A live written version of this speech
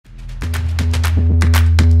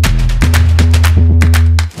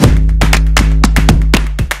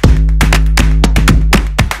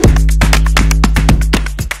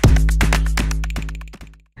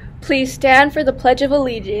Please stand for the Pledge of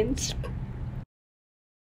Allegiance.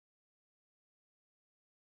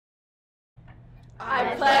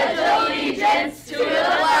 I pledge allegiance to the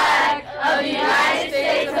flag of the United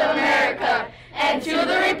States of America and to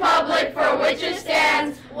the republic for which it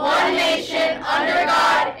stands, one nation, under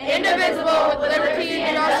God, indivisible, with liberty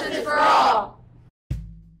and justice for all.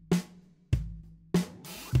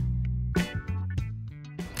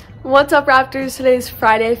 What's up, Raptors? Today is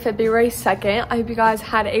Friday, February 2nd. I hope you guys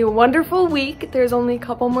had a wonderful week. There's only a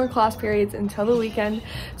couple more class periods until the weekend,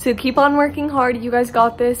 so keep on working hard. You guys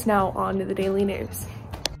got this. Now on to the daily news.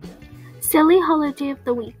 Silly Holiday of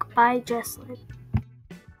the Week by Jesslyn.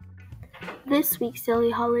 This week's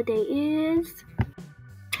silly holiday is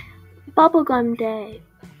Bubblegum Day.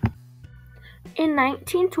 In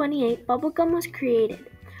 1928, bubblegum was created.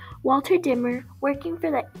 Walter Dimmer, working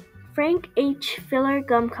for the Frank H. Filler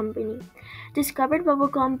Gum Company, discovered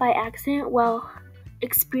bubblegum by accident while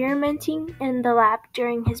experimenting in the lab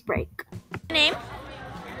during his break. Name?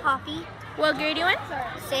 Poppy. What grade are you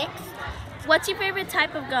in? 6. What's your favorite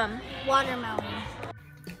type of gum? Watermelon.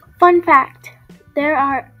 Fun fact, there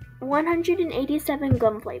are 187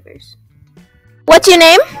 gum flavors. What's your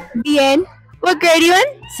name? Bien. What grade are you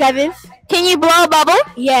in? 7th. Can you blow a bubble?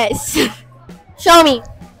 Yes. Show me.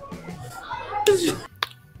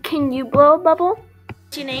 Can you blow a bubble?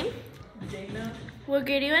 What's your name? Dana. What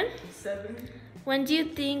grade are you in? 7. When do you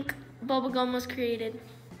think bubblegum was created?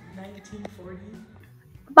 1940.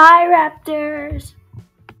 Bye, Raptors.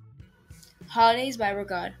 Holidays by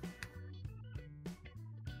Regard.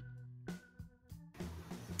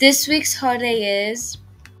 This week's holiday is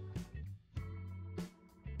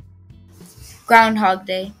Groundhog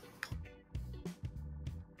Day.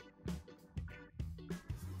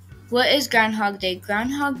 What is Groundhog Day?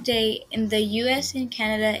 Groundhog Day in the US and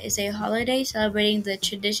Canada is a holiday celebrating the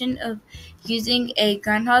tradition of using a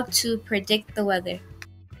groundhog to predict the weather.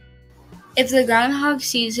 If the groundhog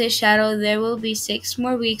sees his shadow, there will be 6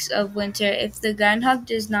 more weeks of winter. If the groundhog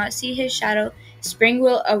does not see his shadow, spring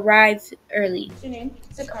will arrive early. What's your name?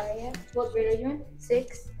 Zakaria. What grade are you in?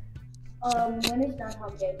 6. When is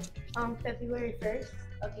Groundhog Day? February 1st.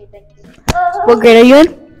 Okay, thank you. What grade are you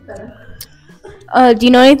in? 7. Do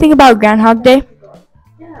you know anything about Groundhog Day?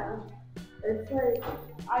 Yeah. It's like,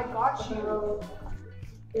 I got you.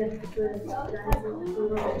 If the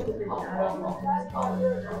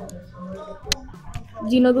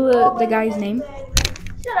Do you know the guy's name?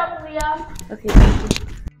 Shut up, Leah. Okay, thank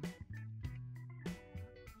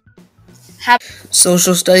you.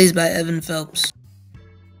 Social Studies by Evan Phelps.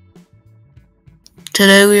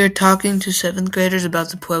 Today we are talking to 7th graders about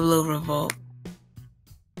the Pueblo Revolt.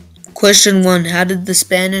 Question 1. How did the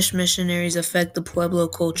Spanish missionaries affect the Pueblo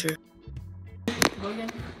culture?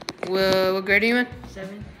 Well, what grade are you in?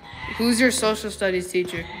 7. Who's your social studies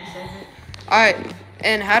teacher? 7. Alright,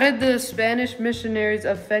 and how did the Spanish missionaries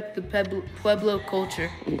affect the Pueblo culture?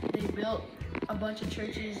 They built a bunch of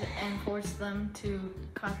churches and forced them to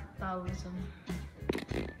Catholicism.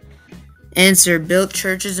 Answer. Built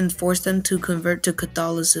churches and forced them to convert to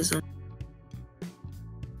Catholicism.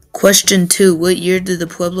 Question 2. What year did the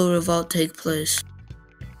Pueblo Revolt take place?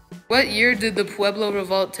 What year did the Pueblo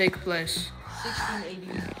Revolt take place?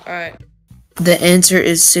 1680. Alright. The answer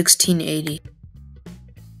is 1680.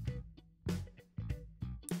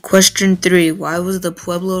 Question 3. Why was the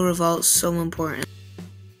Pueblo Revolt so important?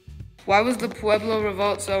 Why was the Pueblo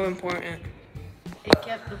Revolt so important? It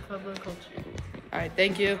kept the Pueblo culture. Alright,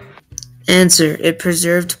 thank you. Answer. It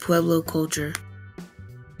preserved Pueblo culture.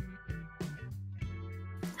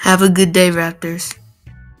 Have a good day, Raptors.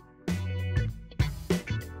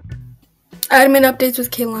 Admin updates with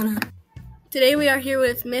Kaylana. Today we are here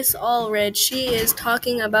with Miss Allred. She is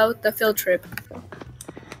talking about the field trip.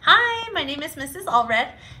 Hi, my name is Mrs.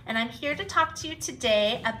 Allred, and I'm here to talk to you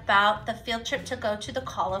today about the field trip to go to the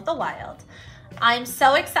Call of the Wild. I'm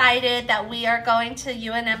so excited that we are going to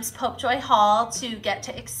UNM's Popejoy Hall to get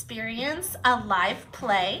to experience a live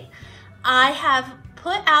play. I have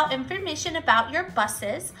put out information about your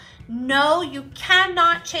buses. No, you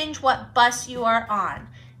cannot change what bus you are on.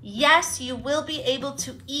 Yes, you will be able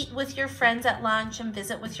to eat with your friends at lunch and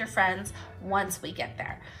visit with your friends once we get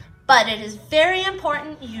there. But it is very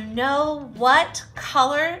important you know what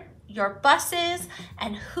color your bus is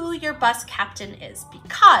and who your bus captain is,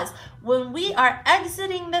 because when we are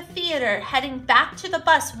exiting the theater heading back to the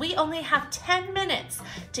bus, we only have 10 minutes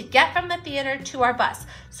to get from the theater to our bus.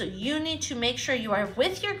 So you need to make sure you are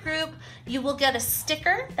with your group. You will get a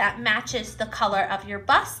sticker that matches the color of your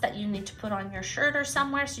bus that you need to put on your shirt or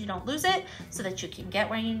somewhere so you don't lose it, so that you can get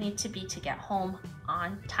where you need to be to get home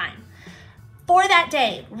on time. For that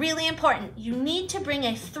day, really important, you need to bring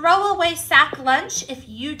a throwaway sack lunch if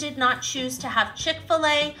you did not choose to have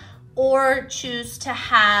Chick-fil-A or choose to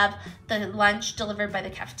have the lunch delivered by the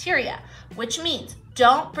cafeteria, which means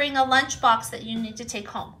don't bring a lunch box that you need to take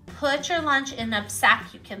home. Put your lunch in a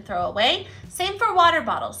sack you can throw away. Same for water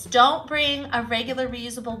bottles. Don't bring a regular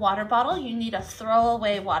reusable water bottle. You need a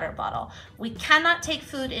throwaway water bottle. We cannot take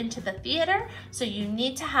food into the theater, so you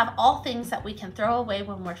need to have all things that we can throw away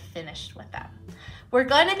when we're finished with them. We're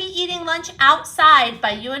going to be eating lunch outside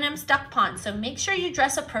by UNM's Duck Pond, so make sure you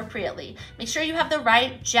dress appropriately. Make sure you have the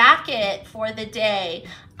right jacket for the day,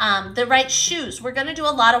 the right shoes. We're going to do a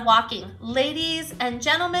lot of walking. Ladies and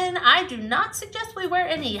gentlemen, I do not suggest we wear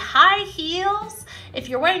any high heels. If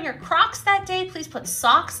you're wearing your Crocs that day, please put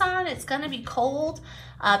socks on. It's going to be cold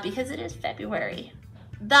because it is February.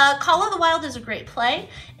 The Call of the Wild is a great play.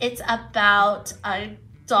 It's about a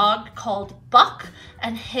dog called Buck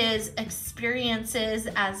and his experiences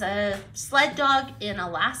as a sled dog in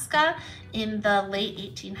Alaska in the late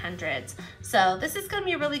 1800s. So this is going to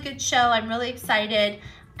be a really good show. I'm really excited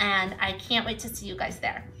and I can't wait to see you guys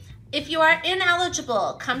there. If you are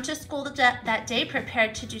ineligible, come to school that day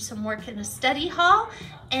prepared to do some work in a study hall,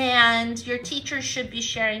 and your teachers should be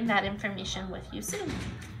sharing that information with you soon.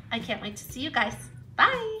 I can't wait to see you guys.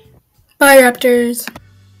 Bye. Bye, Raptors.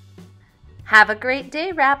 Have a great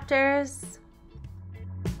day, Raptors.